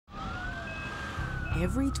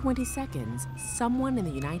Every 20 seconds, someone in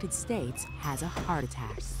the United States has a heart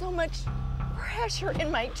attack. There's so much pressure in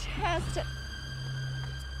my chest.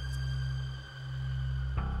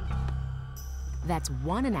 That's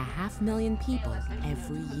 1.5 million people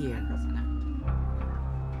every year.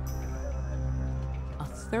 A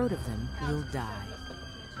third of them will die.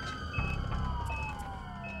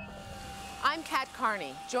 I'm Kat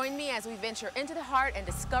Carney. Join me as we venture into the heart and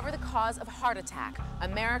discover the cause of heart attack,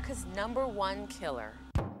 America's #1 killer.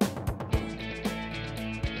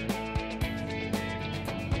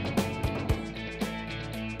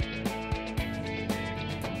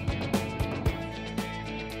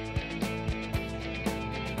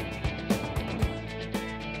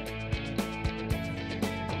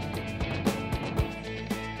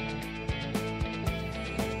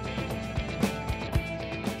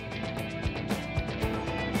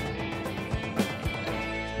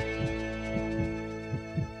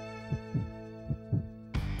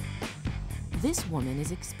 This woman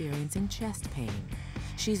is experiencing chest pain.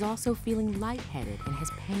 She's also feeling lightheaded and has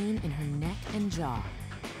pain in her neck and jaw.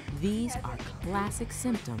 These are classic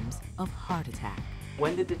symptoms of heart attack.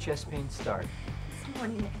 When did the chest pain start? This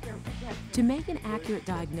morning. To make an accurate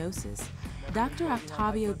diagnosis, Dr.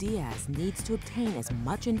 Octavio Diaz needs to obtain as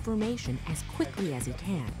much information as quickly as he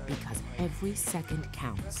can because every second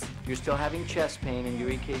counts. You're still having chest pain and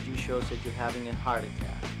your EKG shows that you're having a heart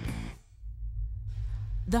attack.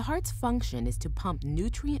 The heart's function is to pump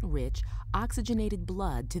nutrient-rich, oxygenated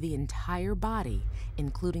blood to the entire body,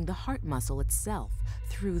 including the heart muscle itself,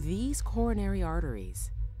 through these coronary arteries.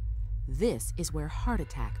 This is where heart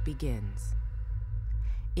attack begins.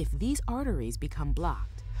 If these arteries become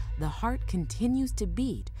blocked, the heart continues to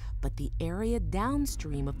beat, but the area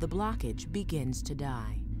downstream of the blockage begins to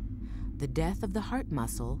die. The death of the heart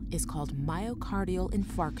muscle is called myocardial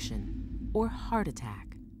infarction, or heart attack.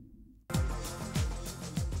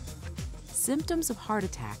 Symptoms of heart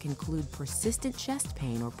attack include persistent chest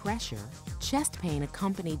pain or pressure, chest pain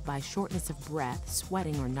accompanied by shortness of breath,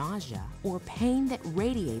 sweating, or nausea, or pain that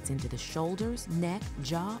radiates into the shoulders, neck,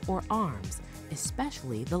 jaw, or arms,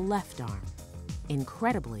 especially the left arm.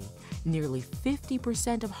 Incredibly, nearly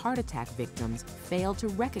 50% of heart attack victims fail to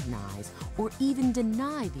recognize or even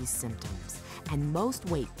deny these symptoms, and most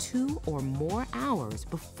wait 2 or more hours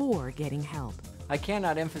before getting help. I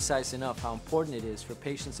cannot emphasize enough how important it is for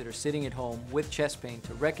patients that are sitting at home with chest pain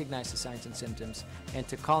to recognize the signs and symptoms and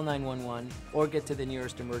to call 911 or get to the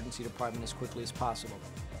nearest emergency department as quickly as possible.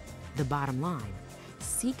 The bottom line,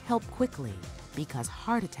 seek help quickly because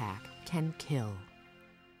heart attack can kill.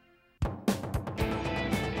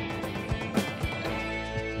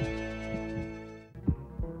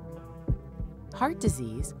 Heart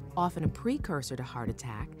disease, often a precursor to heart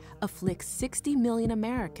attack, afflicts 60 million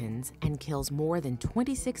Americans and kills more than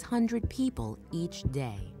 2,600 people each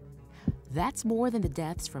day. That's more than the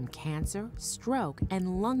deaths from cancer, stroke,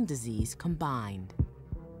 and lung disease combined.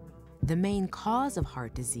 The main cause of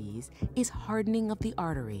heart disease is hardening of the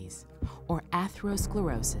arteries, or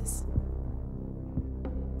atherosclerosis.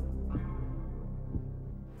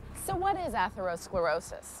 So what is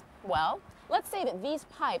atherosclerosis? Well, let's say that these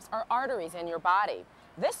pipes are arteries in your body.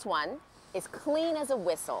 This one is clean as a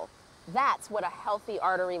whistle. That's what a healthy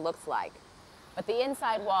artery looks like. But the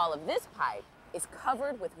inside wall of this pipe is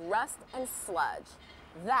covered with rust and sludge.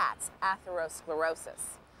 That's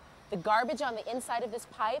atherosclerosis. The garbage on the inside of this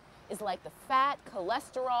pipe is like the fat,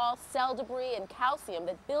 cholesterol, cell debris, and calcium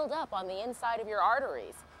that build up on the inside of your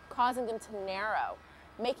arteries, causing them to narrow,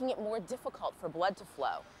 making it more difficult for blood to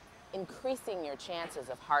flow, increasing your chances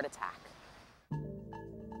of heart attack.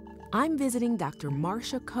 I'm visiting Dr.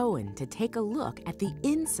 Marcia Cohen to take a look at the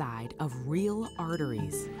inside of real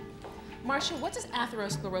arteries. Marcia, what does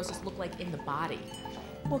atherosclerosis look like in the body?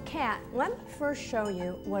 Well, Kat, let me first show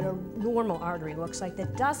you what a normal artery looks like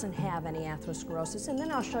that doesn't have any atherosclerosis, and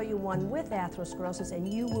then I'll show you one with atherosclerosis, and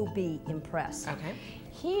you will be impressed. Okay.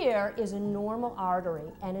 Here is a normal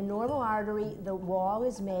artery, and a normal artery, the wall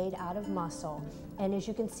is made out of muscle, and as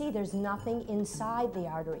you can see, there's nothing inside the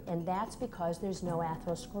artery, and that's because there's no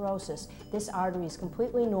atherosclerosis. This artery is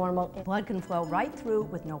completely normal, and blood can flow right through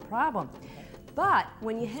with no problem. But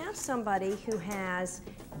when you have somebody who has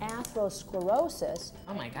atherosclerosis,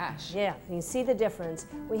 Oh my gosh. yeah, you can see the difference.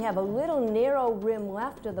 We have a little narrow rim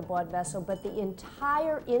left of the blood vessel, but the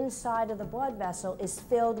entire inside of the blood vessel is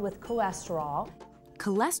filled with cholesterol.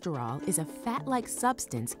 Cholesterol is a fat-like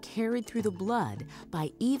substance carried through the blood by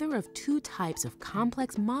either of two types of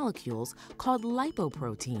complex molecules called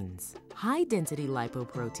lipoproteins. High-density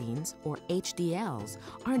lipoproteins, or HDLs,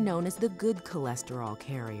 are known as the good cholesterol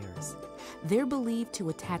carriers. They're believed to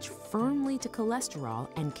attach firmly to cholesterol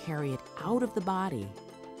and carry it out of the body.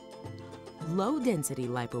 Low-density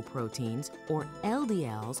lipoproteins, or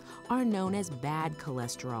LDLs, are known as bad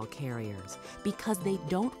cholesterol carriers because they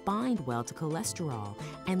don't bind well to cholesterol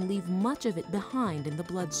and leave much of it behind in the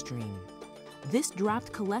bloodstream. This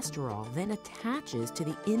dropped cholesterol then attaches to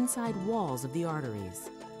the inside walls of the arteries.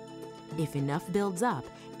 If enough builds up,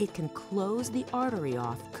 it can close the artery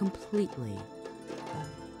off completely.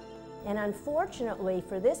 And unfortunately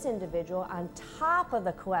for this individual, on top of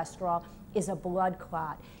the cholesterol is a blood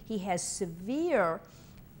clot. He has severe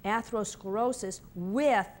atherosclerosis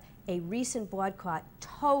with a recent blood clot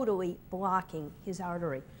totally blocking his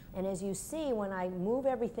artery. And as you see, when I move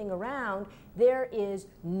everything around, there is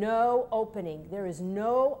no opening. There is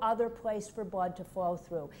no other place for blood to flow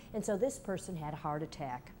through. And so this person had a heart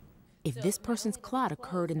attack. If this person's clot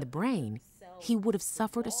occurred in the brain, he would have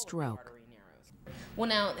suffered a stroke. Well,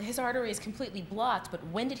 now, his artery is completely blocked, but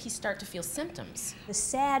when did he start to feel symptoms? The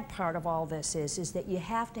sad part of all this is that you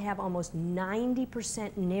have to have almost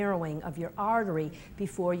 90% narrowing of your artery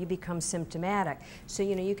before you become symptomatic. So,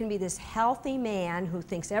 you know, you can be this healthy man who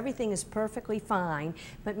thinks everything is perfectly fine,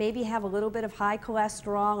 but maybe you have a little bit of high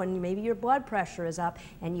cholesterol and maybe your blood pressure is up,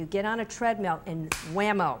 and you get on a treadmill and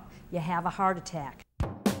whammo, you have a heart attack.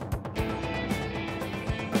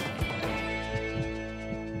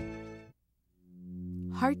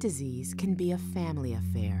 Heart disease can be a family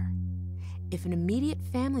affair. If an immediate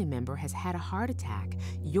family member has had a heart attack,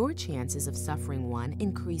 your chances of suffering one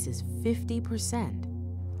increases 50%.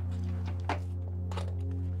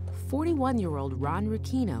 41-year-old Ron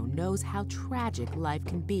Ricchino knows how tragic life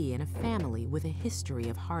can be in a family with a history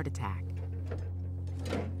of heart attack.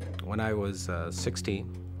 When I was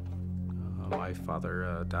 16, my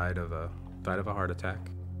father died of a heart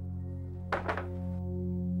attack.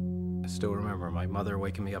 I still remember my mother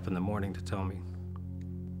waking me up in the morning to tell me.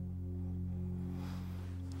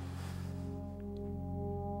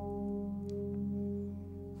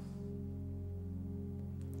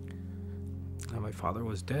 And my father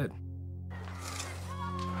was dead.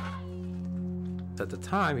 At the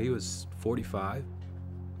time, he was 45.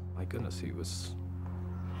 My goodness, he was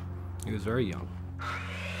very young.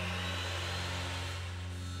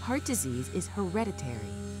 Heart disease is hereditary,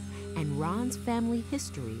 and Ron's family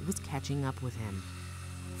history was catching up with him.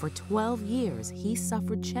 For 12 years, he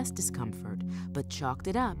suffered chest discomfort, but chalked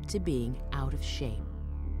it up to being out of shape.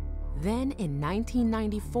 Then in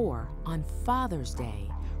 1994, on Father's Day,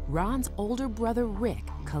 Ron's older brother Rick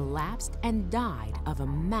collapsed and died of a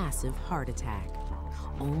massive heart attack.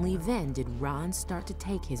 Only then did Ron start to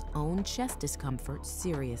take his own chest discomfort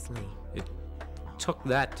seriously. It took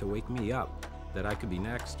that to wake me up, that I could be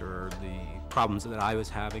next, or the problems that I was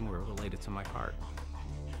having were related to my heart.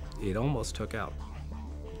 It almost took out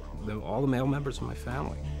all the male members of my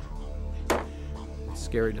family. It's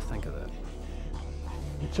scary to think of that.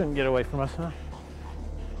 You shouldn't get away from us, huh?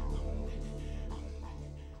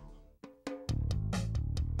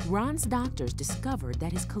 Ron's doctors discovered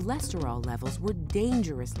that his cholesterol levels were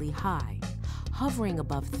dangerously high, hovering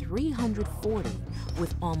above 340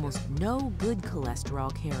 with almost no good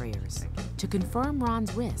cholesterol carriers. To confirm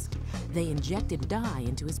Ron's risk, they injected dye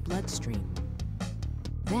into his bloodstream.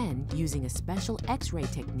 Then, using a special X-ray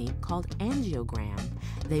technique called angiogram,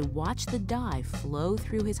 they watched the dye flow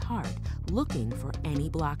through his heart, looking for any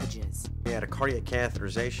blockages. He had a cardiac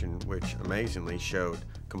catheterization, which amazingly showed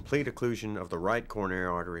complete occlusion of the right coronary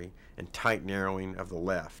artery and tight narrowing of the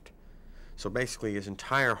left. So basically, his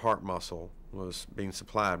entire heart muscle was being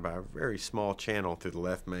supplied by a very small channel through the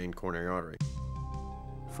left main coronary artery.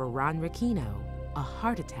 For Ron Ricchino, a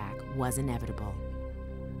heart attack was inevitable.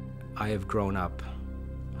 I have grown up,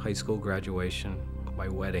 high school graduation, my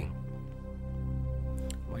wedding,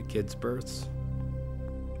 my kids' births,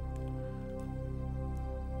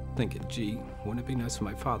 thinking, gee, wouldn't it be nice if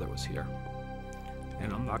my father was here?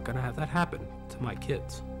 And I'm not gonna have that happen to my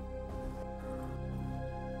kids.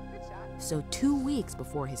 So 2 weeks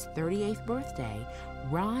before his 38th birthday,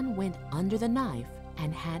 Ron went under the knife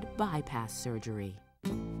and had bypass surgery.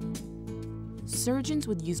 Surgeons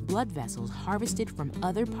would use blood vessels harvested from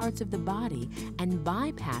other parts of the body and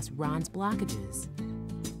bypass Ron's blockages.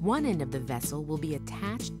 One end of the vessel will be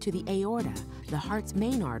attached to the aorta, the heart's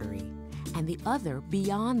main artery, and the other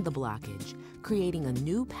beyond the blockage, creating a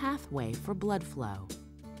new pathway for blood flow.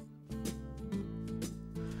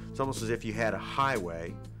 It's almost as if you had a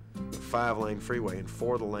highway 5-lane freeway and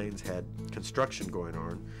 4 of the lanes had construction going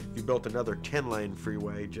on. If you built another 10-lane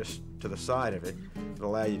freeway just to the side of it, it would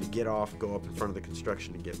allow you to get off, go up in front of the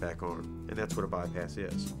construction, and get back on. And that's what a bypass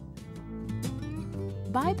is.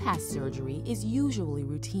 Bypass surgery is usually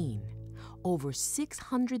routine. Over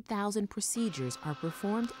 600,000 procedures are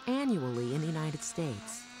performed annually in the United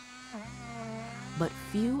States. But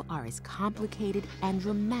few are as complicated and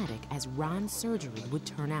dramatic as Ron's surgery would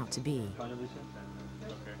turn out to be.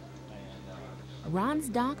 Ron's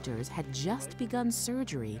doctors had just begun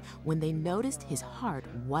surgery when they noticed his heart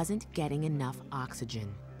wasn't getting enough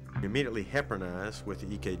oxygen. We immediately heparinized with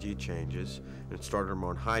the EKG changes and started him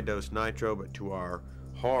on high-dose nitro, but to our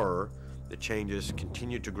horror, the changes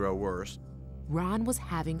continued to grow worse. Ron was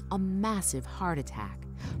having a massive heart attack,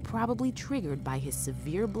 probably triggered by his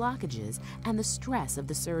severe blockages and the stress of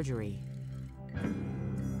the surgery.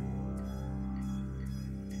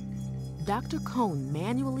 Dr. Cohn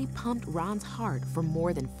manually pumped Ron's heart for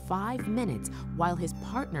more than 5 minutes while his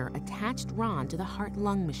partner attached Ron to the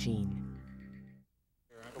heart-lung machine.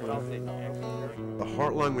 The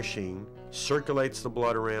heart-lung machine circulates the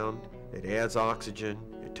blood around, it adds oxygen,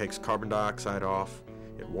 it takes carbon dioxide off,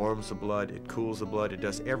 it warms the blood, it cools the blood, it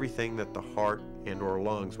does everything that the heart and or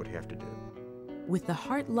lungs would have to do. With the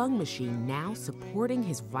heart-lung machine now supporting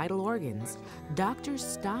his vital organs, doctors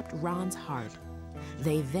stopped Ron's heart.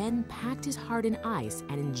 They then packed his heart in ice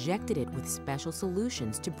and injected it with special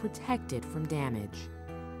solutions to protect it from damage.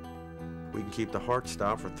 We can keep the heart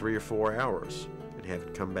stopped for 3 or 4 hours and have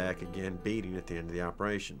it come back again beating at the end of the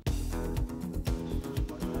operation.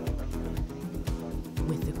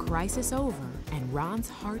 With the crisis over and Ron's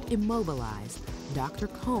heart immobilized, Dr.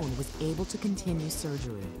 Cohn was able to continue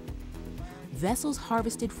surgery. Vessels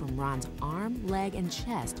harvested from Ron's arm, leg, and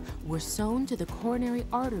chest were sewn to the coronary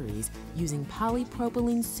arteries using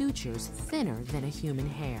polypropylene sutures thinner than a human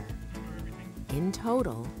hair. In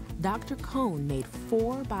total, Dr. Cohn made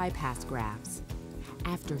 4 bypass grafts.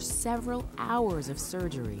 After several hours of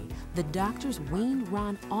surgery, the doctors weaned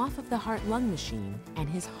Ron off of the heart-lung machine and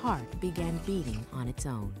his heart began beating on its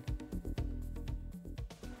own.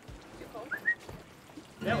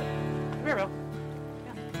 Come here, Bill.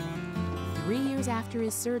 3 years after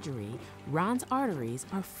his surgery, Ron's arteries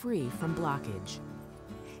are free from blockage.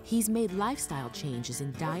 He's made lifestyle changes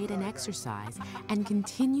in diet and exercise and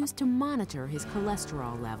continues to monitor his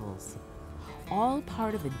cholesterol levels. All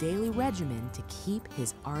part of a daily regimen to keep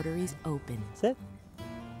his arteries open. Sit. There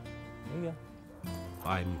you go.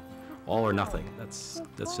 I'm all or nothing. That's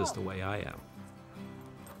just the way I am.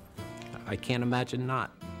 I can't imagine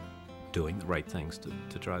not doing the right things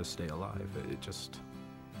to try to stay alive.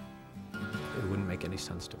 It wouldn't make any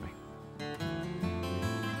sense to me.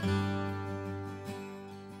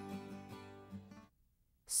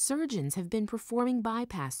 Surgeons have been performing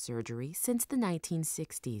bypass surgery since the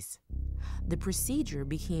 1960s. The procedure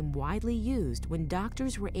became widely used when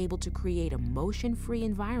doctors were able to create a motion-free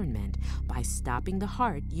environment by stopping the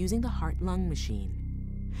heart using the heart-lung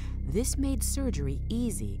machine. This made surgery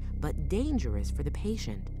easy but dangerous for the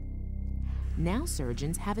patient. Now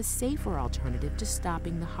surgeons have a safer alternative to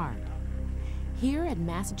stopping the heart. Here at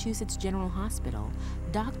Massachusetts General Hospital,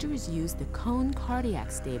 doctors use the Cohn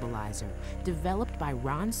cardiac stabilizer developed by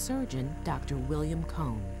Ron's surgeon, Dr. William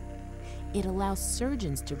Cohn. It allows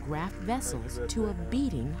surgeons to graft vessels to a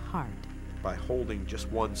beating heart. By holding just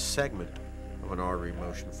one segment of an artery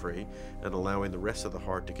motion-free and allowing the rest of the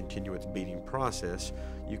heart to continue its beating process,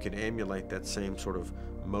 you can emulate that same sort of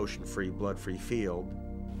motion-free, blood-free field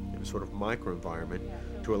in a sort of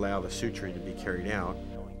microenvironment to allow the suturing to be carried out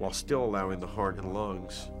while still allowing the heart and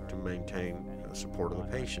lungs to maintain support of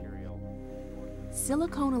the patient.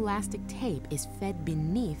 Silicone elastic tape is fed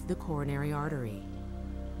beneath the coronary artery.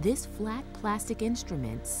 This flat plastic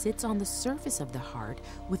instrument sits on the surface of the heart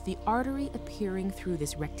with the artery appearing through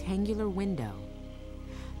this rectangular window.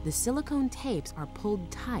 The silicone tapes are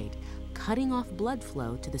pulled tight, cutting off blood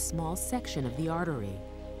flow to the small section of the artery.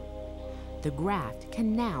 The graft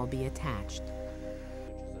can now be attached.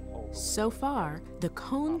 So far, the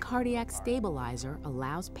Cohn cardiac stabilizer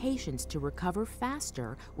allows patients to recover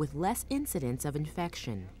faster with less incidence of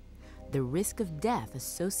infection. The risk of death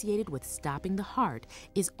associated with stopping the heart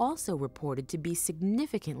is also reported to be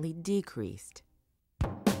significantly decreased.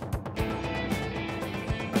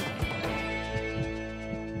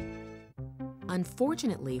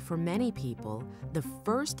 Unfortunately for many people, the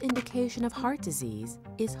first indication of heart disease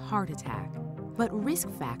is heart attack. But risk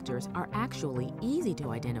factors are actually easy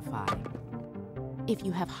to identify. If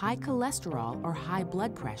you have high cholesterol or high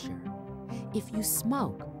blood pressure, if you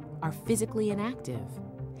smoke, are physically inactive,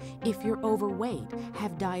 If you're overweight,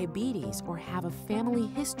 have diabetes, or have a family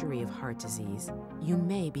history of heart disease, you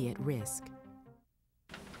may be at risk.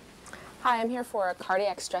 Hi, I'm here for a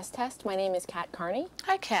cardiac stress test. My name is Kat Carney.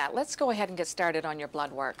 Hi, Kat. Let's go ahead and get started on your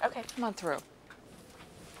blood work. Okay. Come on through. Is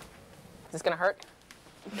this gonna hurt?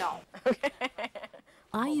 No.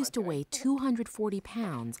 I used to weigh 240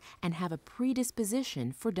 pounds and have a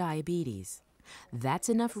predisposition for diabetes. That's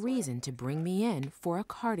enough reason to bring me in for a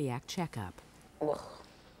cardiac checkup. Ugh.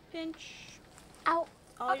 Pinch. Ow.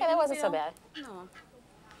 Oh, Okay, that wasn't so bad. No.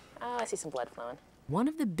 Oh, I see some blood flowing. One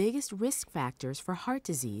of the biggest risk factors for heart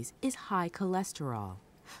disease is high cholesterol.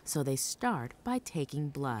 So they start by taking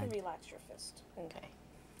blood. Relax your fist. Okay.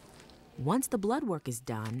 Once the blood work is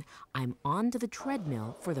done, I'm on to the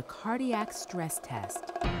treadmill for the cardiac stress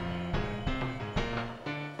test.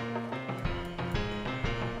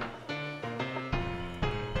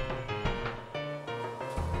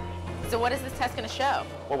 So what is this test gonna show?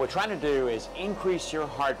 What we're trying to do is increase your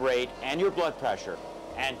heart rate and your blood pressure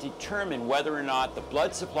and determine whether or not the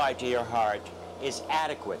blood supply to your heart is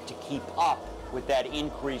adequate to keep up with that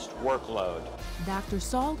increased workload. Dr.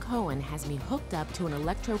 Saul Cohen has me hooked up to an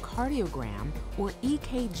electrocardiogram, or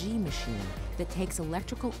EKG machine, that takes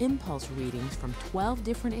electrical impulse readings from 12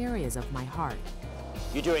 different areas of my heart.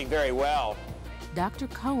 You're doing very well. Dr.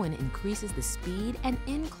 Cohen increases the speed and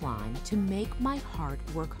incline to make my heart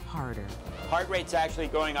work harder. Heart rate's actually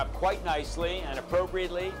going up quite nicely and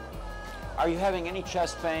appropriately. Are you having any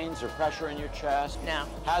chest pains or pressure in your chest? No.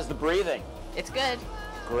 How's the breathing? It's good.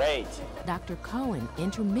 Great. Dr. Cohen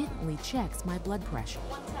intermittently checks my blood pressure.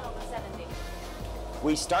 110/70.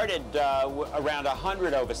 We started around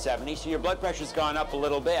 100/70, so your blood pressure's gone up a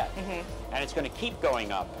little bit. And it's going to keep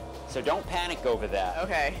going up. So don't panic over that.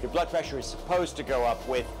 Okay. Your blood pressure is supposed to go up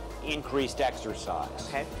with increased exercise.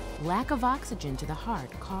 Okay. Lack of oxygen to the heart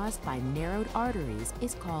caused by narrowed arteries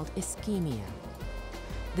is called ischemia.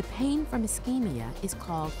 The pain from ischemia is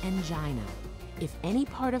called angina. If any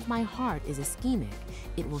part of my heart is ischemic,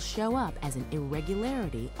 it will show up as an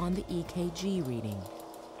irregularity on the EKG reading.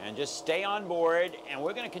 And just stay on board, and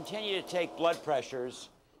we're going to continue to take blood pressures.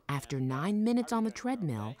 After 9 minutes on the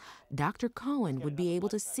treadmill, Dr. Cohen would be able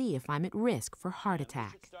to see if I'm at risk for heart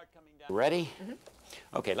attack. Ready?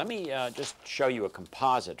 Okay, let me just show you a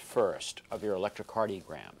composite first of your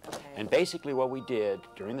electrocardiogram. And basically what we did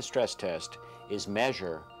during the stress test is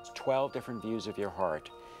measure 12 different views of your heart,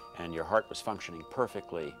 and your heart was functioning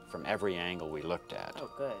perfectly from every angle we looked at. Oh,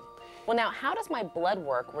 good. Well, now, how does my blood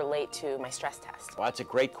work relate to my stress test? Well, that's a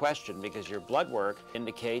great question, because your blood work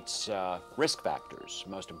indicates risk factors,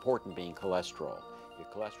 most important being cholesterol. Your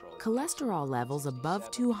cholesterol levels above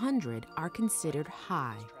 200 are considered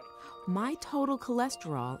high. My total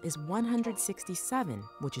cholesterol is 167,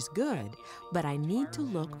 which is good, but I need to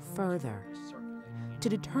look further. To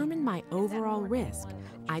determine my overall risk,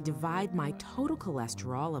 I divide my total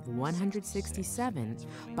cholesterol of 167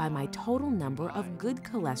 by my total number of good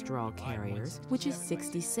cholesterol carriers, which is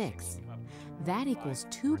 66. That equals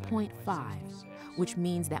 2.5, which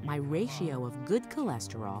means that my ratio of good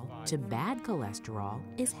cholesterol to bad cholesterol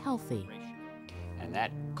is healthy. And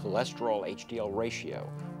that cholesterol HDL ratio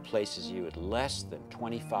places you at less than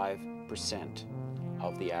 25%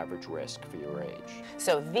 of the average risk for your age.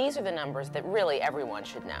 So these are the numbers that really everyone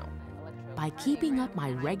should know. By keeping up my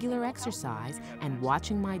regular exercise and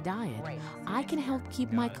watching my diet, I can help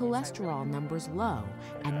keep my cholesterol numbers low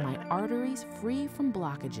and my arteries free from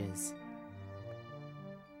blockages.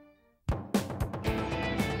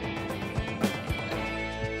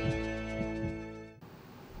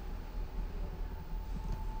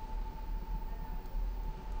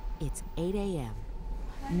 It's 8 a.m.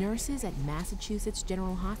 Nurses at Massachusetts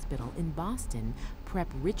General Hospital in Boston prep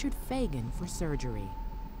Richard Fagan for surgery.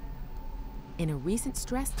 In a recent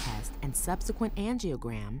stress test and subsequent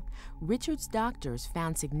angiogram, Richard's doctors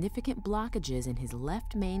found significant blockages in his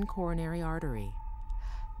left main coronary artery.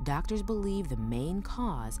 Doctors believe the main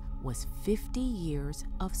cause was 50 years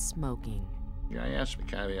of smoking. I asked the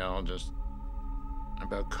cardiologist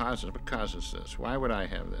about causes. What causes this? Why would I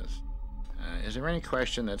have this? Is there any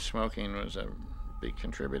question that smoking was a big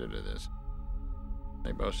contributor to this?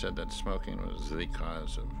 They both said that smoking was the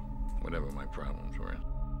cause of whatever my problems were.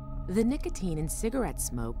 The nicotine in cigarette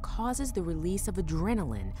smoke causes the release of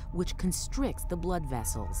adrenaline, which constricts the blood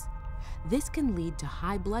vessels. This can lead to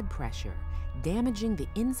high blood pressure, damaging the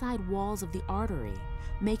inside walls of the artery,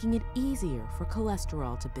 making it easier for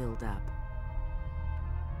cholesterol to build up.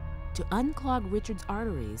 To unclog Richard's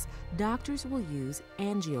arteries, doctors will use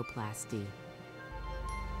angioplasty.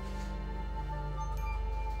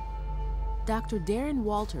 Dr. Darren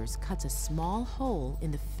Walters cuts a small hole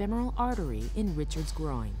in the femoral artery in Richard's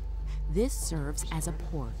groin. This serves as a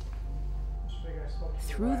port.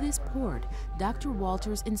 Through this port, Dr.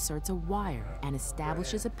 Walters inserts a wire and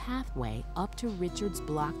establishes a pathway up to Richard's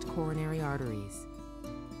blocked coronary arteries.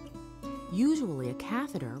 Usually, a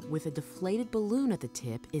catheter with a deflated balloon at the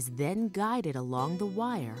tip is then guided along the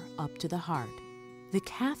wire up to the heart. The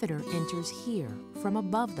catheter enters here from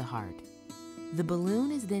above the heart. The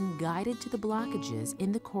balloon is then guided to the blockages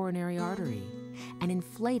in the coronary artery and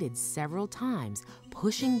inflated several times,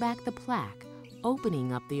 pushing back the plaque,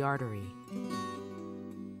 opening up the artery.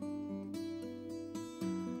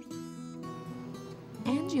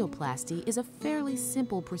 Angioplasty is a fairly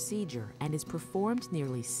simple procedure and is performed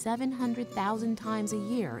nearly 700,000 times a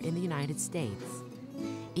year in the United States.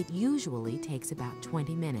 It usually takes about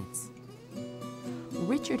 20 minutes.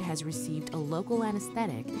 Richard has received a local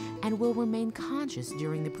anesthetic and will remain conscious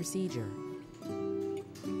during the procedure.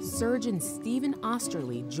 Surgeon Stephen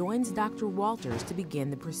Osterly joins Dr. Walters to begin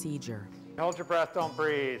the procedure. Hold your breath, don't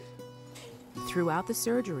breathe. Throughout the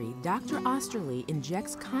surgery, Dr. Osterly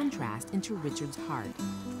injects contrast into Richard's heart.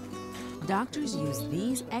 Doctors use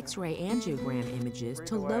these X-ray angiogram images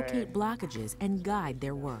to locate blockages and guide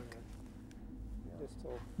their work.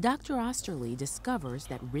 Dr. Osterly discovers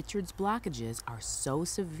that Richard's blockages are so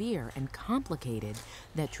severe and complicated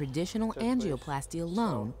that traditional angioplasty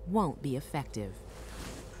alone won't be effective.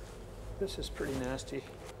 This is pretty nasty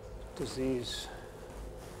disease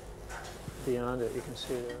beyond it, you can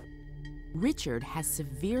see there. Richard has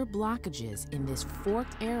severe blockages in this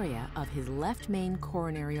forked area of his left main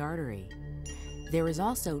coronary artery. There is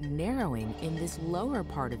also narrowing in this lower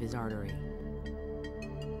part of his artery.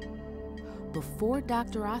 Before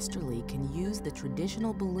Dr. Osterly can use the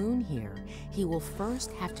traditional balloon here, he will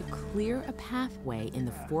first have to clear a pathway in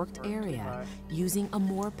the forked area using a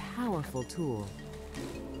more powerful tool.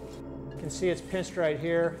 You can see it's pinched right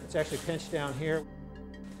here. It's actually pinched down here.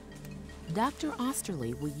 Dr.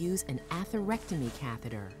 Osterly will use an atherectomy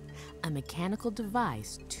catheter, a mechanical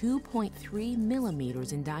device 2.3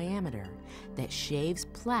 millimeters in diameter that shaves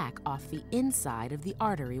plaque off the inside of the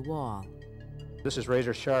artery wall. This is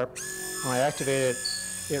razor sharp. When I activate it,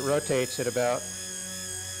 it rotates at about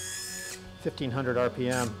 1,500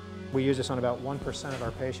 RPM. We use this on about 1% of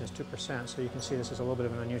our patients, 2%, so you can see this is a little bit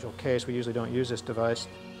of an unusual case. We usually don't use this device.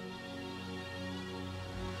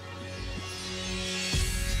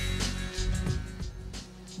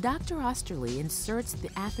 Dr. Osterly inserts the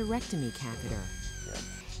atherectomy catheter.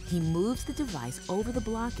 He moves the device over the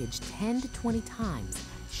blockage 10 to 20 times,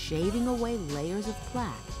 shaving away layers of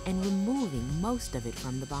plaque and removing most of it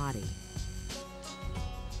from the body.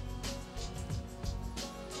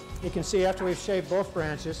 You can see after we've shaved both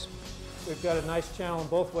branches, we've got a nice channel in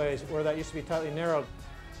both ways where that used to be tightly narrowed.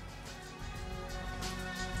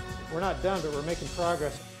 We're not done, but we're making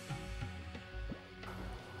progress.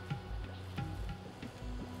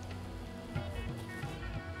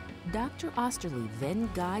 Dr. Osterly then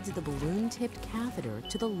guides the balloon-tipped catheter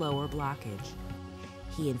to the lower blockage.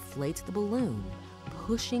 He inflates the balloon,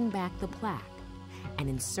 pushing back the plaque, and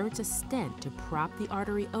inserts a stent to prop the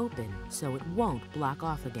artery open so it won't block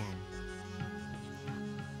off again.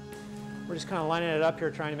 We're just kind of lining it up here,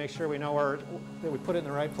 trying to make sure we know that we put it in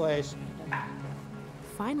the right place.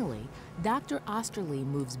 Finally, Dr. Osterly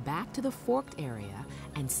moves back to the forked area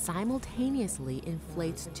and simultaneously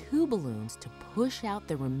inflates two balloons to push out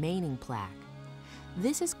the remaining plaque.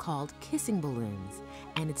 This is called kissing balloons,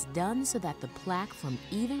 and it's done so that the plaque from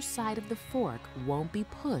either side of the fork won't be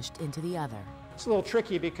pushed into the other. It's a little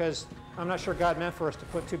tricky because I'm not sure God meant for us to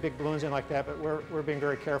put two big balloons in like that, but we're being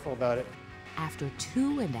very careful about it. After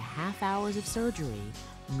 2.5 hours of surgery,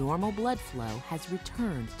 normal blood flow has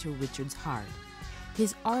returned to Richard's heart.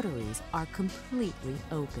 His arteries are completely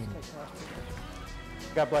open.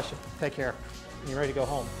 God bless you. Take care. You ready to go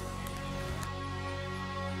home?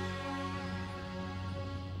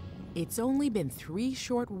 It's only been 3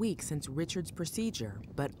 short weeks since Richard's procedure,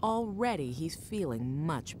 but already he's feeling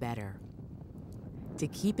much better. To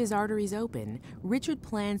keep his arteries open, Richard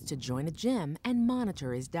plans to join a gym and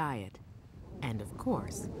monitor his diet. And of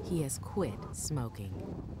course, he has quit smoking.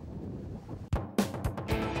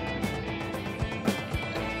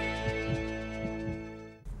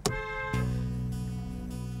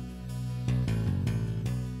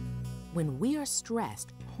 When we are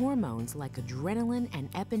stressed, hormones like adrenaline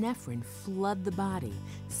and epinephrine flood the body,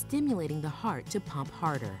 stimulating the heart to pump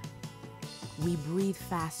harder. We breathe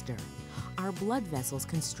faster, our blood vessels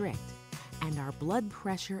constrict, and our blood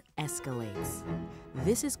pressure escalates.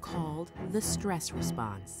 This is called the stress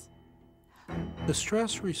response. The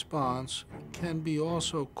stress response can be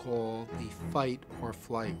also called the fight or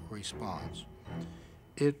flight response.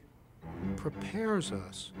 It prepares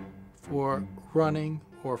us for running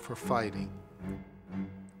or for fighting.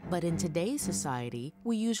 But in today's society,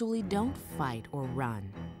 we usually don't fight or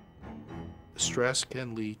run. Stress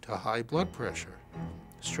can lead to high blood pressure.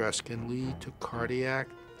 Stress can lead to cardiac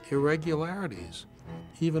irregularities.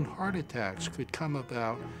 Even heart attacks could come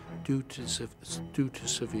about due to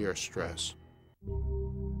severe stress.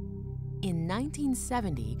 In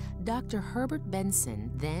 1970, Dr. Herbert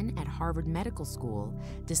Benson, then at Harvard Medical School,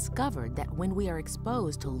 discovered that when we are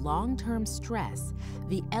exposed to long-term stress,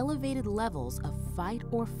 the elevated levels of fight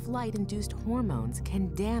or flight-induced hormones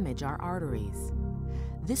can damage our arteries.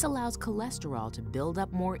 This allows cholesterol to build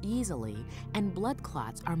up more easily, and blood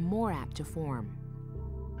clots are more apt to form.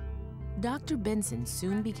 Dr. Benson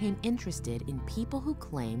soon became interested in people who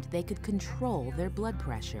claimed they could control their blood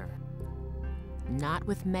pressure. Not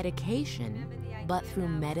with medication, but through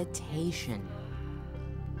meditation.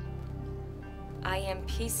 I am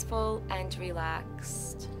peaceful and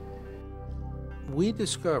relaxed. We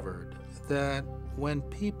discovered that when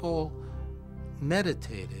people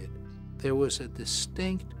meditated, there was a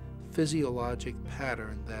distinct physiologic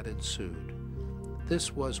pattern that ensued.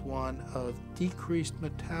 This was one of decreased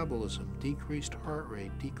metabolism, decreased heart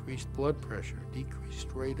rate, decreased blood pressure,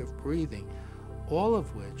 decreased rate of breathing, all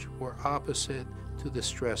of which were opposite to the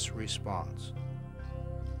stress response.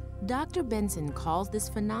 Dr. Benson calls this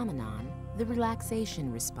phenomenon the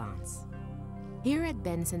relaxation response. Here at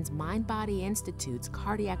Benson's Mind-Body Institute's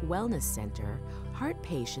Cardiac Wellness Center, heart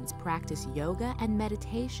patients practice yoga and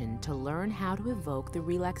meditation to learn how to evoke the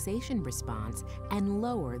relaxation response and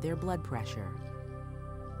lower their blood pressure.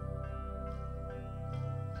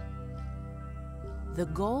 The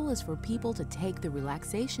goal is for people to take the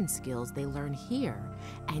relaxation skills they learn here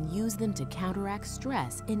and use them to counteract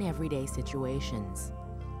stress in everyday situations.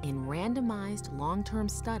 In randomized long-term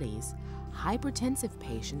studies, hypertensive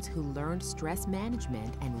patients who learned stress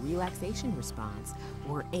management and relaxation response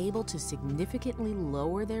were able to significantly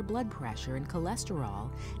lower their blood pressure and cholesterol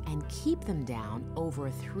and keep them down over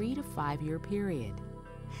a 3 to 5 year period.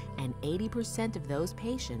 And 80% of those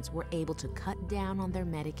patients were able to cut down on their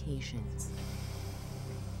medications.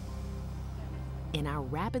 In our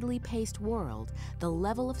rapidly paced world, the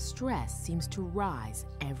level of stress seems to rise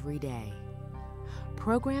every day.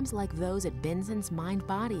 Programs like those at Benson's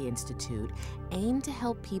Mind-Body Institute aim to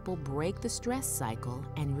help people break the stress cycle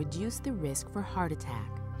and reduce the risk for heart attack.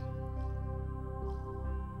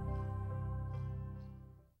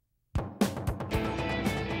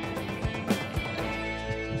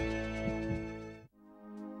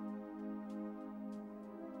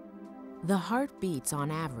 The heart beats on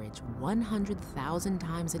average 100,000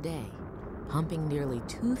 times a day, pumping nearly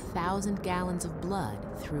 2,000 gallons of blood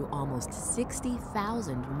through almost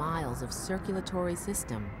 60,000 miles of circulatory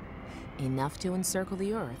system, enough to encircle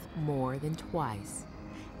the Earth more than twice.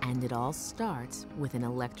 And it all starts with an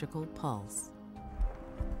electrical pulse.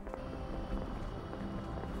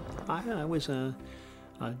 I was a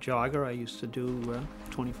jogger. I used to do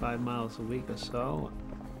 25 miles a week or so.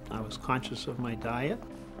 I was conscious of my diet.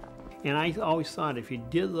 And I always thought if you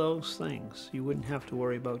did those things, you wouldn't have to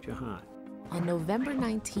worry about your heart. On November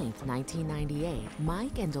 19, 1998,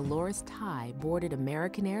 Mike and Dolores Ty boarded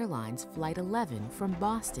American Airlines Flight 11 from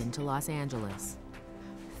Boston to Los Angeles.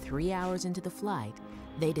 3 hours into the flight,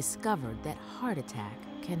 they discovered that heart attack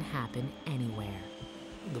can happen anywhere.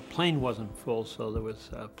 The plane wasn't full, so there was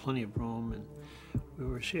plenty of room, and we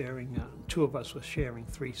were sharing, 2 of us were sharing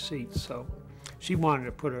 3 seats, so she wanted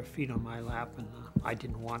to put her feet on my lap, and I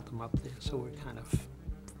didn't want them up there, so we were kind of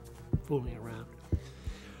fooling around.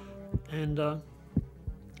 And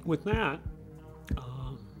with that,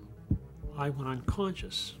 I went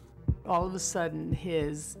unconscious. All of a sudden,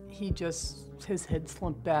 his head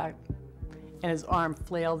slumped back, and his arm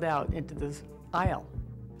flailed out into the aisle.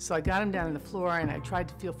 So I got him down on the floor, and I tried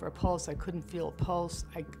to feel for a pulse. I couldn't feel a pulse.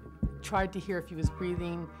 I tried to hear if he was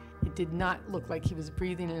breathing. It did not look like he was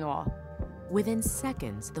breathing at all. Within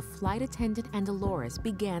seconds, the flight attendant and Dolores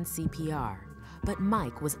began CPR, but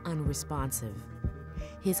Mike was unresponsive.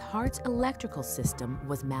 His heart's electrical system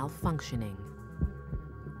was malfunctioning.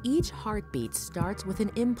 Each heartbeat starts with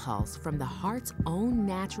an impulse from the heart's own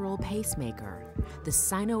natural pacemaker, the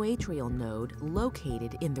sinoatrial node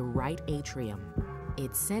located in the right atrium.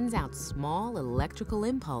 It sends out small electrical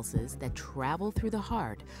impulses that travel through the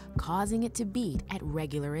heart, causing it to beat at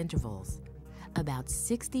regular intervals. About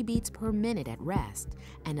 60 beats per minute at rest,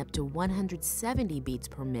 and up to 170 beats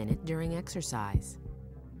per minute during exercise.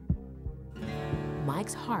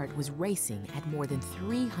 Mike's heart was racing at more than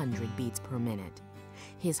 300 beats per minute.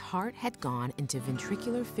 His heart had gone into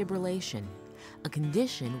ventricular fibrillation, a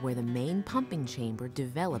condition where the main pumping chamber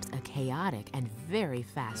develops a chaotic and very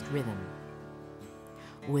fast rhythm.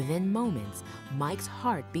 Within moments, Mike's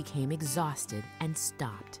heart became exhausted and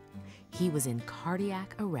stopped. He was in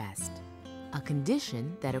cardiac arrest, a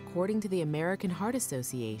condition that, according to the American Heart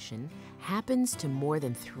Association, happens to more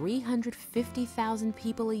than 350,000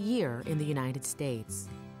 people a year in the United States.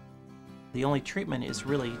 The only treatment is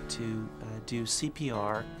really to do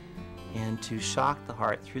CPR and to shock the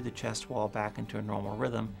heart through the chest wall back into a normal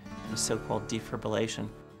rhythm, the so-called defibrillation.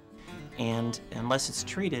 And unless it's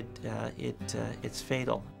treated, it's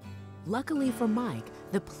fatal. Luckily for Mike,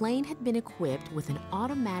 the plane had been equipped with an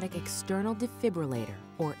automatic external defibrillator,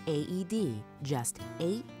 or AED, just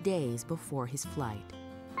 8 days before his flight.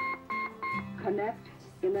 Connect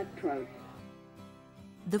electrode.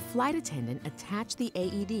 The flight attendant attached the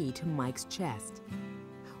AED to Mike's chest,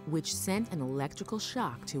 which sent an electrical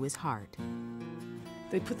shock to his heart.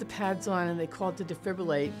 They put the pads on and they called to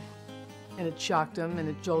defibrillate, and it shocked him and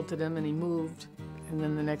it jolted him and he moved. And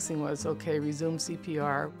then the next thing was, okay, resume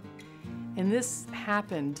CPR. And this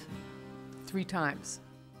happened 3 times.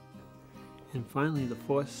 And finally, the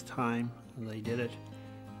 4th time they did it,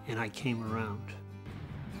 and I came around.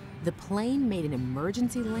 The plane made an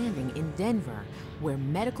emergency landing in Denver, where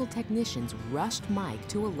medical technicians rushed Mike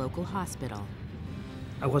to a local hospital.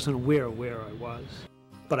 I wasn't aware of where I was,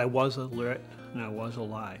 but I was alert and I was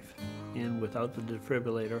alive. And without the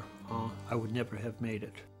defibrillator, I would never have made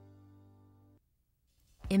it.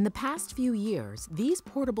 In the past few years, these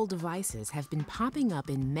portable devices have been popping up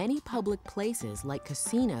in many public places like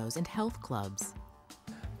casinos and health clubs.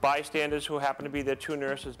 Bystanders who happen to be their 2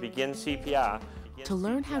 nurses begin CPR. To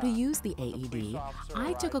learn how to use the AED,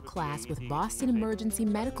 I took a class with Boston emergency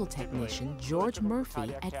medical technician George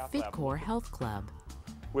Murphy at FitCore Health Club.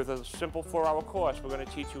 With a simple 4-hour course, we're going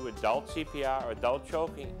to teach you adult CPR, adult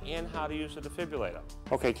choking, and how to use the defibrillator.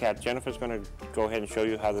 Okay, Kat, Jennifer's going to go ahead and show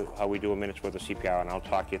you how we do a minute's worth of CPR, and I'll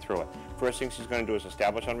talk you through it. First thing she's going to do is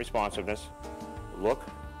establish unresponsiveness, look,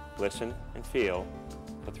 listen, and feel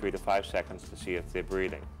for 3 to 5 seconds to see if they're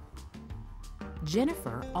breathing.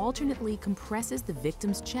 Jennifer alternately compresses the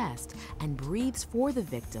victim's chest and breathes for the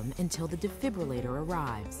victim until the defibrillator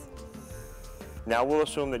arrives. Now we'll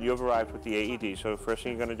assume that you've arrived with the AED, so the first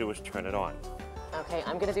thing you're going to do is turn it on. Okay,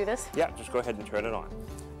 I'm going to do this? Yeah, just go ahead and turn it on.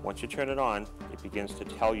 Once you turn it on, it begins to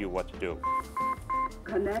tell you what to do.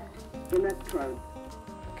 Connect electrode.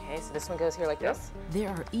 Okay, so this one goes here like this? There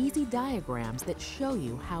are easy diagrams that show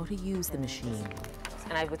you how to use the machine.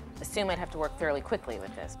 And I would assume I'd have to work fairly quickly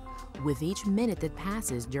with this. With each minute that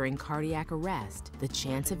passes during cardiac arrest, the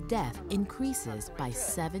chance of death increases by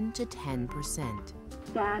 7 to 10%.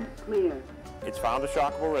 Stand clear. It's found a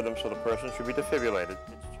shockable rhythm, so the person should be defibrillated.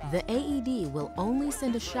 The AED will only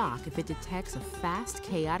send a shock if it detects a fast,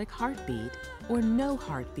 chaotic heartbeat or no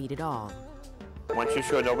heartbeat at all. Once you're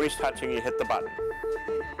sure nobody's touching, you hit the button.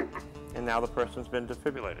 And now the person's been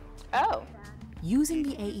defibrillated. Oh. Using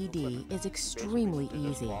the AED is extremely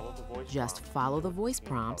easy. Just follow the voice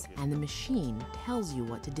prompts and the machine tells you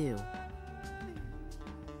what to do.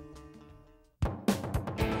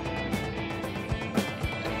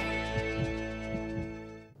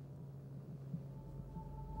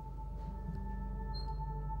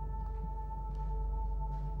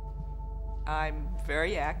 I'm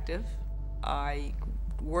very active. I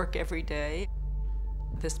work every day.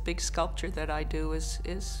 This big sculpture that I do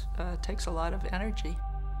takes a lot of energy.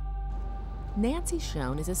 Nancy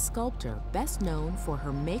Schoen is a sculptor best known for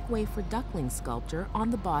her Make Way for Ducklings sculpture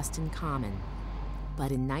on the Boston Common.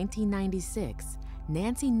 But in 1996,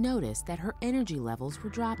 Nancy noticed that her energy levels were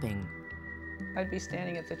dropping. I'd be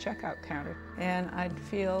standing at the checkout counter and I'd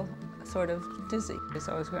feel sort of dizzy, as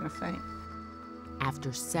I was going to faint.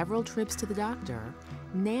 After several trips to the doctor,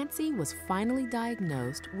 Nancy was finally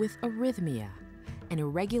diagnosed with arrhythmia, an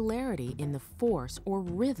irregularity in the force or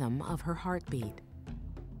rhythm of her heartbeat.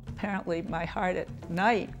 Apparently, my heart at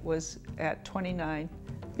night was at 29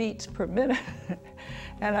 beats per minute.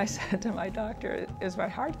 And I said to my doctor, is my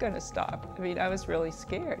heart going to stop? I mean, I was really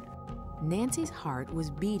scared. Nancy's heart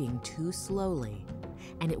was beating too slowly,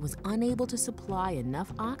 and it was unable to supply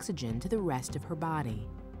enough oxygen to the rest of her body.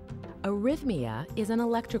 Arrhythmia is an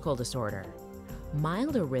electrical disorder.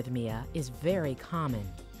 Mild arrhythmia is very common.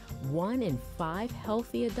 1 in 5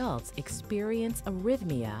 healthy adults experience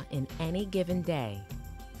arrhythmia in any given day.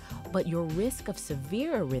 But your risk of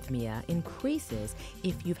severe arrhythmia increases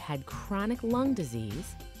if you've had chronic lung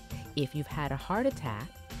disease, if you've had a heart attack,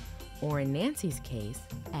 or in Nancy's case,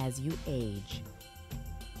 as you age.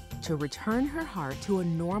 To return her heart to a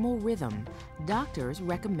normal rhythm, doctors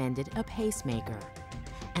recommended a pacemaker,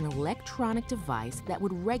 an electronic device that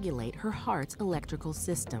would regulate her heart's electrical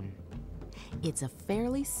system. It's a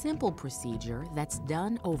fairly simple procedure that's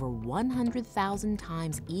done over 100,000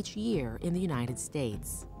 times each year in the United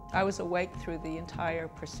States. I was awake through the entire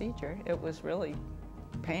procedure. It was really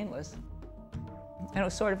painless. And it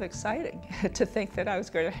was sort of exciting to think that I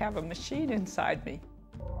was going to have a machine inside me.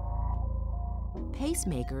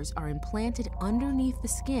 Pacemakers are implanted underneath the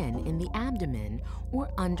skin in the abdomen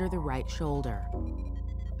or under the right shoulder.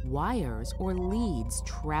 Wires or leads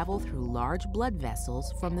travel through large blood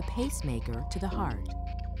vessels from the pacemaker to the heart.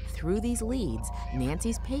 Through these leads,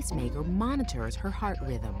 Nancy's pacemaker monitors her heart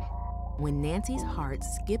rhythm. When Nancy's heart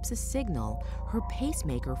skips a signal, her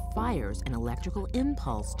pacemaker fires an electrical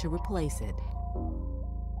impulse to replace it.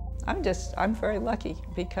 I'm very lucky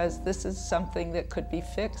because this is something that could be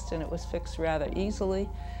fixed, and it was fixed rather easily.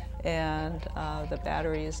 And the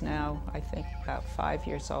battery is now, I think, about 5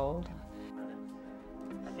 years old.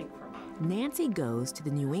 Nancy goes to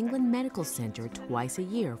the New England Medical Center twice a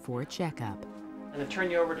year for a checkup. I'm going to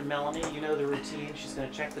turn you over to Melanie. You know the routine. She's going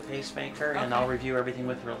to check the pacemaker, and I'll review everything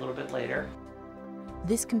with her a little bit later.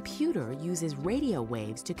 This computer uses radio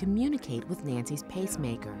waves to communicate with Nancy's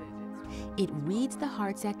pacemaker. It reads the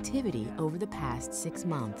heart's activity over the past 6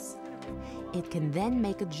 months. It can then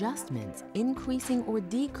make adjustments, increasing or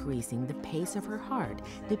decreasing the pace of her heart,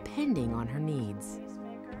 depending on her needs.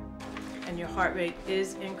 And your heart rate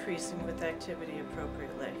is increasing with activity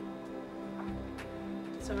appropriately.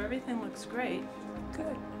 So everything looks great.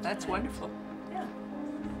 Good. That's wonderful. Yeah.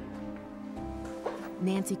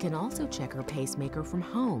 Nancy can also check her pacemaker from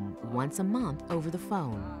home once a month over the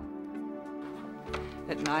phone.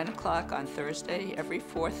 At 9 o'clock on Thursday, every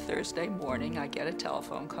fourth Thursday morning, I get a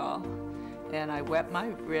telephone call. And I wet my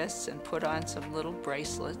wrists and put on some little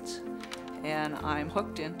bracelets. And I'm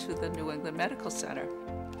hooked into the New England Medical Center.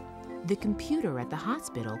 The computer at the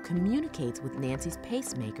hospital communicates with Nancy's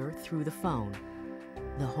pacemaker through the phone.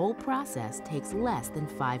 The whole process takes less than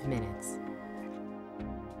 5 minutes.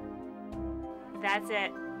 That's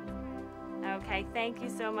it. Okay, thank you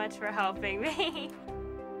so much for helping me.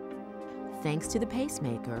 Thanks to the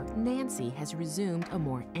pacemaker, Nancy has resumed a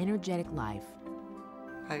more energetic life.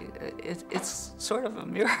 It's sort of a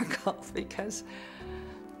miracle because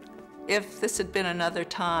if this had been another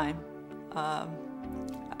time,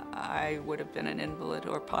 I would have been an invalid,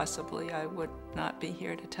 or possibly I would not be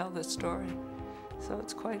here to tell this story. So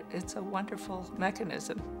it's a wonderful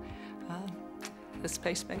mechanism, this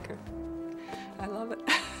pacemaker. I love it.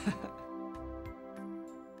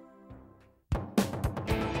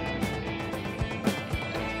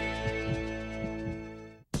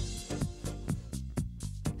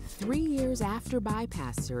 Three years after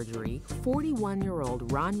bypass surgery,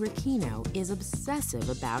 41-year-old Ron Ricchino is obsessive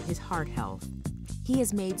about his heart health. He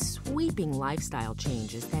has made sweeping lifestyle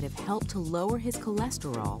changes that have helped to lower his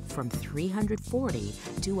cholesterol from 340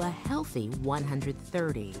 to a healthy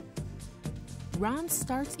 130. Ron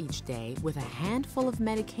starts each day with a handful of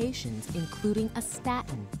medications, including a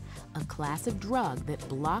statin, a class of drug that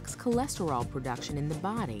blocks cholesterol production in the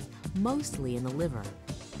body, mostly in the liver.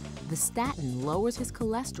 The statin lowers his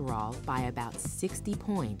cholesterol by about 60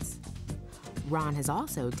 points. Ron has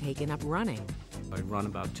also taken up running. I run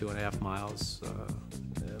about 2.5 miles,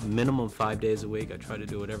 minimum 5 days a week. I try to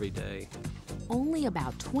do it every day. Only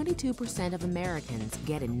about 22% of Americans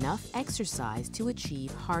get enough exercise to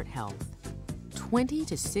achieve heart health. 20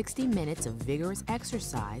 to 60 minutes of vigorous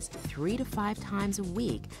exercise 3 to 5 times a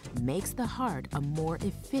week makes the heart a more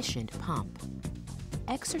efficient pump.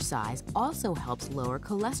 Exercise also helps lower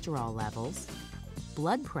cholesterol levels,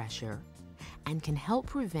 blood pressure, and can help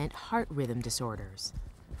prevent heart rhythm disorders.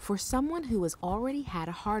 For someone who has already had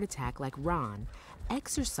a heart attack like Ron,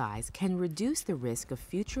 exercise can reduce the risk of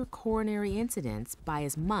future coronary incidents by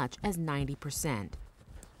as much as 90%.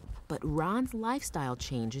 But Ron's lifestyle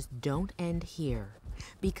changes don't end here,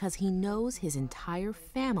 because he knows his entire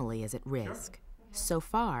family is at risk. So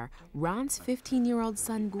far, Ron's 15-year-old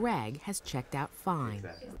son Greg has checked out fine.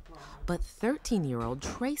 But 13-year-old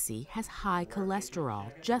Tracy has high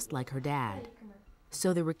cholesterol, just like her dad.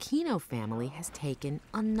 So the Ricchino family has taken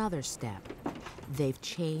another step. They've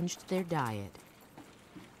changed their diet.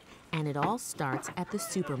 And it all starts at the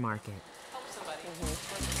supermarket.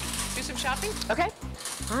 Do some shopping? Okay.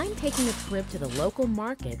 I'm taking a trip to the local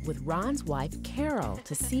market with Ron's wife, Carol,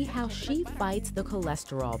 to see how she fights the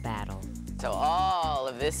cholesterol battle. So all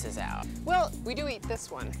of this is out. Well, we do eat this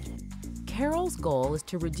one. Carol's goal is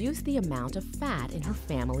to reduce the amount of fat in her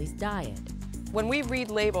family's diet. When we read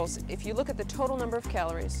labels, if you look at the total number of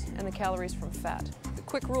calories and the calories from fat, the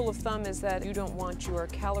quick rule of thumb is that you don't want your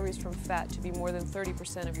calories from fat to be more than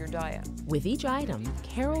 30% of your diet. With each item,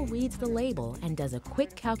 Carol reads the label and does a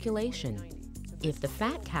quick calculation. If the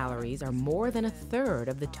fat calories are more than 1/3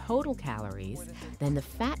 of the total calories, then the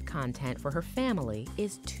fat content for her family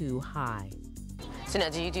is too high. So now,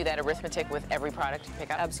 do you do that arithmetic with every product you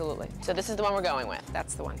pick up? Absolutely. So this is the one we're going with?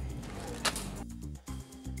 That's the one.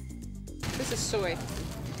 This is soy.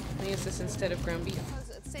 I use this instead of ground beef.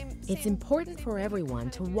 It's important for everyone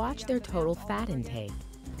to watch their total fat intake.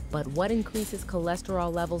 But what increases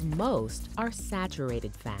cholesterol levels most are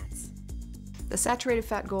saturated fats. The saturated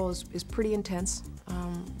fat goal is pretty intense.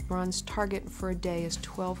 Ron's target for a day is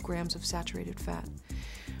 12 grams of saturated fat,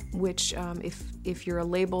 which if you're a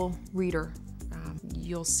label reader,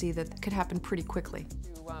 you'll see that could happen pretty quickly.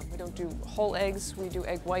 We don't do whole eggs, we do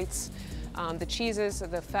egg whites. The cheeses,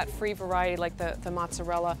 the fat-free variety like the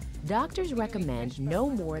mozzarella. Doctors recommend no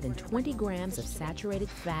more than 20 grams of saturated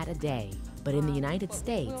fat a day. But in the United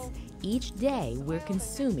States, each day we're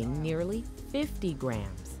consuming nearly 50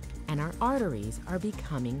 grams. And our arteries are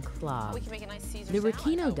becoming clogged. We can make a nice Caesar The salad,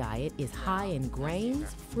 Ricchino though. diet is high in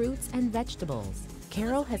grains, fruits, and vegetables.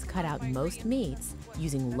 Carol has cut out most meats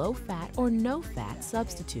using low-fat or no-fat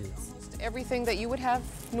substitutes. Everything that you would have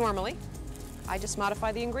normally, I just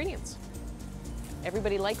modify the ingredients.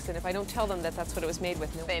 Everybody likes it. If I don't tell them that that's what it was made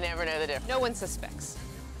with, They never know the difference. No one suspects.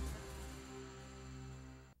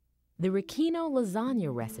 The Ricchino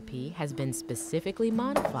lasagna recipe has been specifically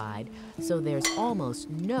modified so there's almost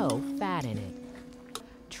no fat in it.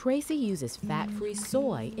 Tracy uses fat-free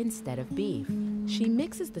soy instead of beef. She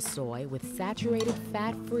mixes the soy with saturated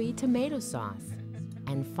fat-free tomato sauce.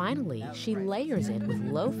 And finally, she layers it with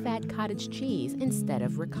low-fat cottage cheese instead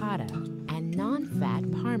of ricotta and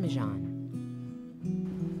non-fat Parmesan.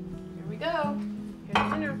 Here we go.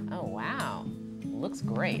 Here's dinner. Oh, wow. Looks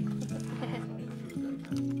great.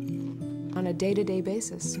 On a day-to-day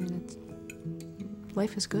basis, I mean,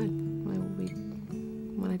 life is good. We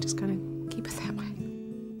want to just kind of keep it that way.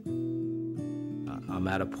 I'm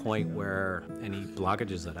at a point where any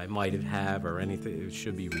blockages that I might have or anything it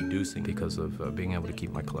should be reducing because of being able to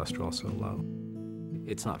keep my cholesterol so low.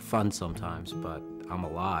 It's not fun sometimes, but I'm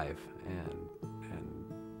alive, and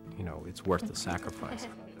you know, it's worth the sacrifice.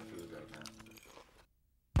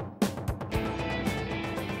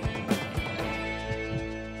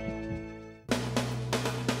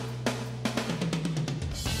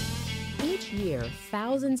 Each year,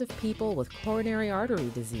 thousands of people with coronary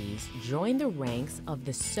artery disease join the ranks of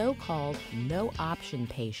the so-called no-option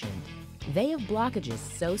patient. They have blockages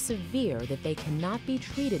so severe that they cannot be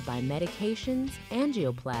treated by medications,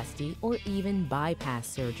 angioplasty, or even bypass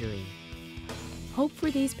surgery. Hope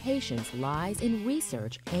for these patients lies in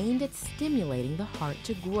research aimed at stimulating the heart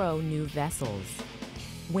to grow new vessels.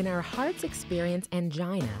 When our hearts experience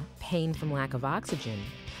angina, pain from lack of oxygen,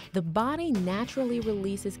 the body naturally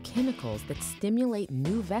releases chemicals that stimulate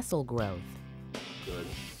new vessel growth. Good.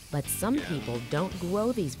 But some people don't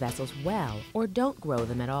grow these vessels well or don't grow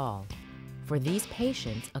them at all. For these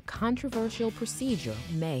patients, a controversial procedure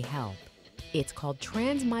may help. It's called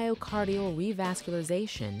transmyocardial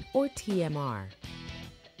revascularization, or TMR.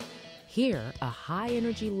 Here, a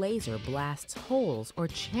high-energy laser blasts holes or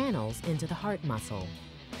channels into the heart muscle.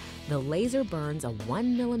 The laser burns a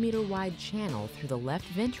 1 millimeter wide channel through the left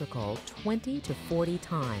ventricle 20 to 40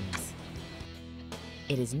 times.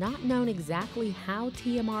 It is not known exactly how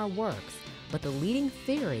TMR works, but the leading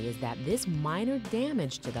theory is that this minor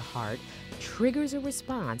damage to the heart triggers a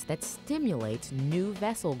response that stimulates new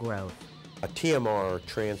vessel growth. A TMR,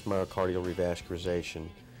 transmyocardial revascularization,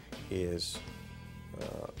 is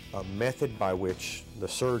a method by which the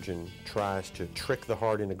surgeon tries to trick the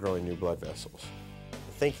heart into growing new blood vessels.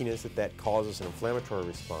 The thinking is that that causes an inflammatory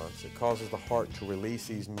response. It causes the heart to release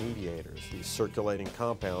these mediators, these circulating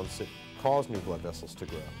compounds that cause new blood vessels to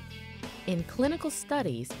grow. In clinical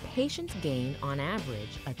studies, patients gain, on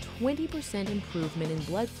average, a 20% improvement in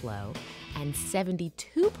blood flow, and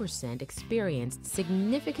 72% experienced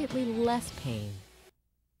significantly less pain.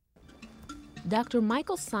 Dr.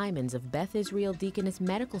 Michael Simons of Beth Israel Deaconess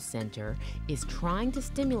Medical Center is trying to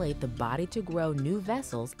stimulate the body to grow new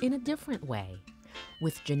vessels in a different way,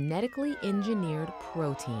 with genetically engineered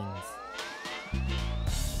proteins.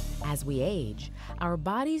 As we age, our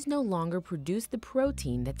bodies no longer produce the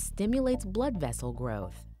protein that stimulates blood vessel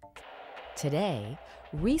growth. Today,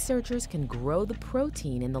 researchers can grow the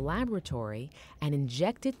protein in the laboratory and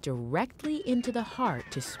inject it directly into the heart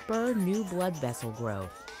to spur new blood vessel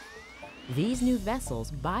growth. These new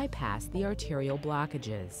vessels bypass the arterial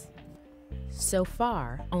blockages. So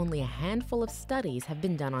far, only a handful of studies have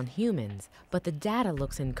been done on humans, but the data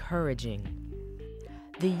looks encouraging.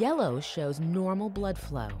 The yellow shows normal blood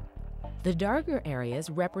flow. The darker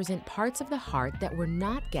areas represent parts of the heart that were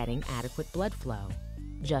not getting adequate blood flow.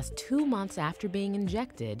 Just 2 months after being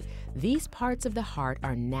injected, these parts of the heart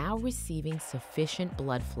are now receiving sufficient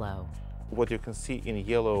blood flow. What you can see in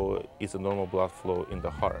yellow is a normal blood flow in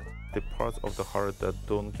the heart. The parts of the heart that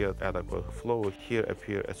don't get adequate flow here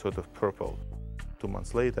appear as sort of purple. 2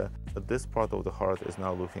 months later, this part of the heart is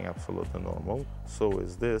now looking absolutely normal. So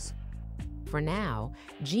is this. For now,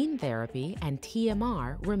 gene therapy and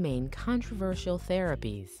TMR remain controversial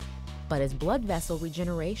therapies. But as blood vessel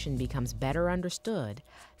regeneration becomes better understood,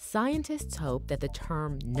 scientists hope that the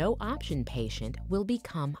term no-option patient will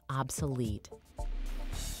become obsolete.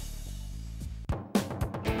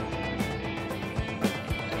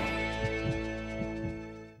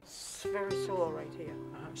 It's very sore right here.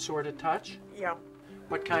 Sore to touch? Yeah.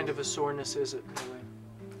 What kind of a soreness is it, Elaine?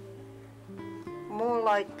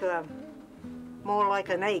 More like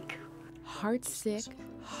an ache. Heartsick,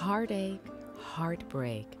 heartache,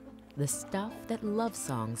 heartbreak. The stuff that love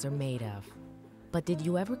songs are made of. But did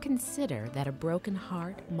you ever consider that a broken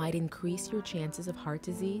heart might increase your chances of heart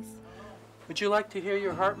disease? Would you like to hear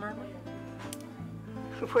your heart murmur?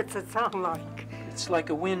 What's it sound like? It's like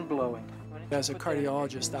a wind blowing. As a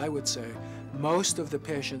cardiologist, I would say most of the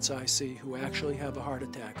patients I see who actually have a heart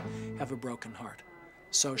attack have a broken heart.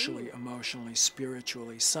 Socially, emotionally,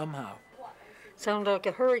 spiritually, somehow. Sound like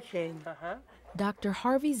a hurricane. Dr.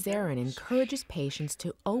 Harvey Zarin encourages patients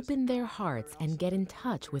to open their hearts and get in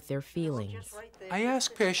touch with their feelings. I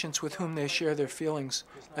ask patients with whom they share their feelings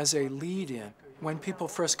as a lead-in when people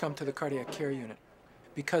first come to the cardiac care unit,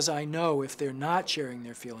 because I know if they're not sharing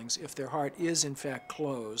their feelings, if their heart is in fact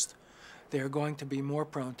closed, they're going to be more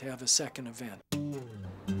prone to have a second event.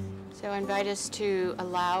 So I invite us to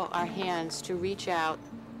allow our hands to reach out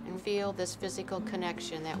and feel this physical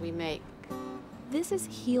connection that we make. This is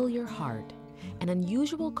Heal Your Heart, an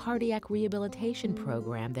unusual cardiac rehabilitation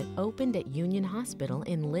program that opened at Union Hospital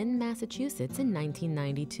in Lynn, Massachusetts in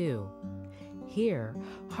 1992. Here,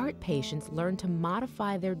 heart patients learn to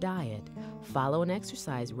modify their diet, follow an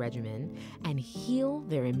exercise regimen, and heal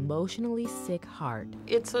their emotionally sick heart.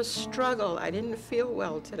 It's a struggle. I didn't feel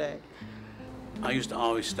well today. I used to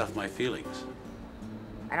always stuff my feelings.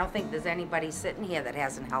 I don't think there's anybody sitting here that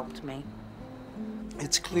hasn't helped me.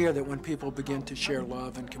 It's clear that when people begin to share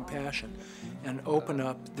love and compassion and open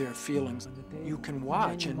up their feelings, you can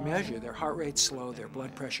watch and measure their heart rate slow, their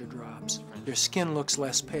blood pressure drops, their skin looks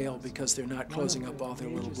less pale because they're not closing up all their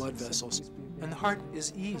little blood vessels, and the heart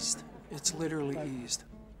is eased. It's literally eased.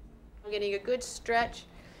 Getting a good stretch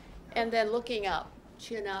and then looking up,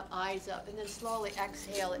 chin up, eyes up, and then slowly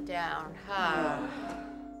exhale it down.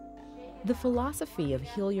 The philosophy of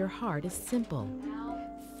Heal Your Heart is simple.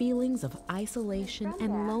 Feelings of isolation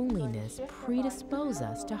and loneliness predispose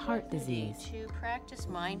us to heart disease. To practice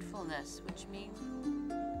mindfulness, which means...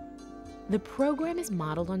 The program is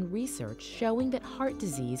modeled on research showing that heart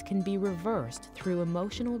disease can be reversed through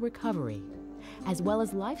emotional recovery, as well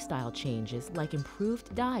as lifestyle changes like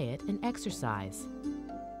improved diet and exercise.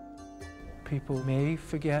 People may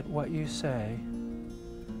forget what you say,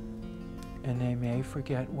 and they may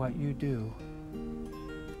forget what you do,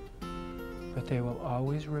 but they will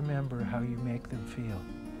always remember how you make them feel.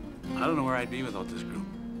 I don't know where I'd be without this group.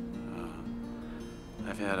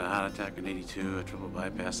 I've had a heart attack in '82, a triple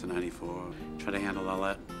bypass in '94. Try to handle all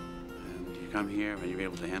that, and you come here and you're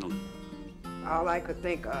able to handle it. All I could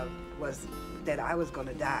think of was that I was going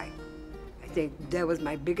to die. I think that was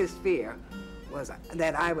my biggest fear, was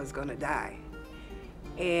that I was going to die.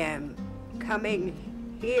 And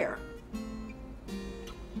coming here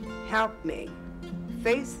helped me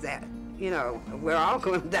face that. You know, we're all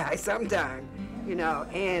going to die sometime, you know,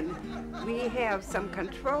 and we have some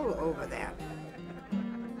control over that.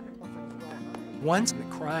 Once the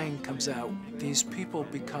crying comes out, these people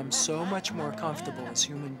become so much more comfortable as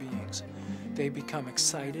human beings. They become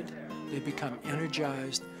excited, they become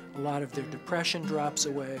energized, a lot of their depression drops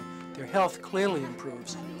away, their health clearly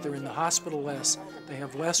improves. They're in the hospital less, they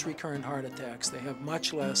have less recurrent heart attacks, they have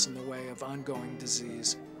much less in the way of ongoing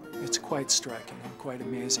disease. It's quite striking and quite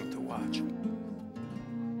amazing to watch.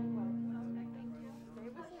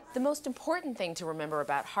 The most important thing to remember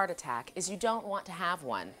about heart attack is you don't want to have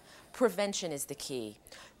one. Prevention is the key.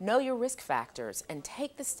 Know your risk factors and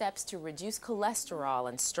take the steps to reduce cholesterol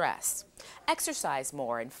and stress. Exercise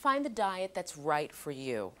more and find the diet that's right for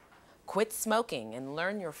you. Quit smoking and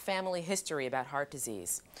learn your family history about heart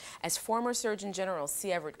disease. As former Surgeon General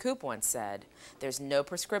C. Everett Koop once said, there's no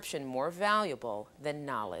prescription more valuable than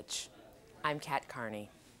knowledge. I'm Kat Carney.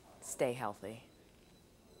 Stay healthy.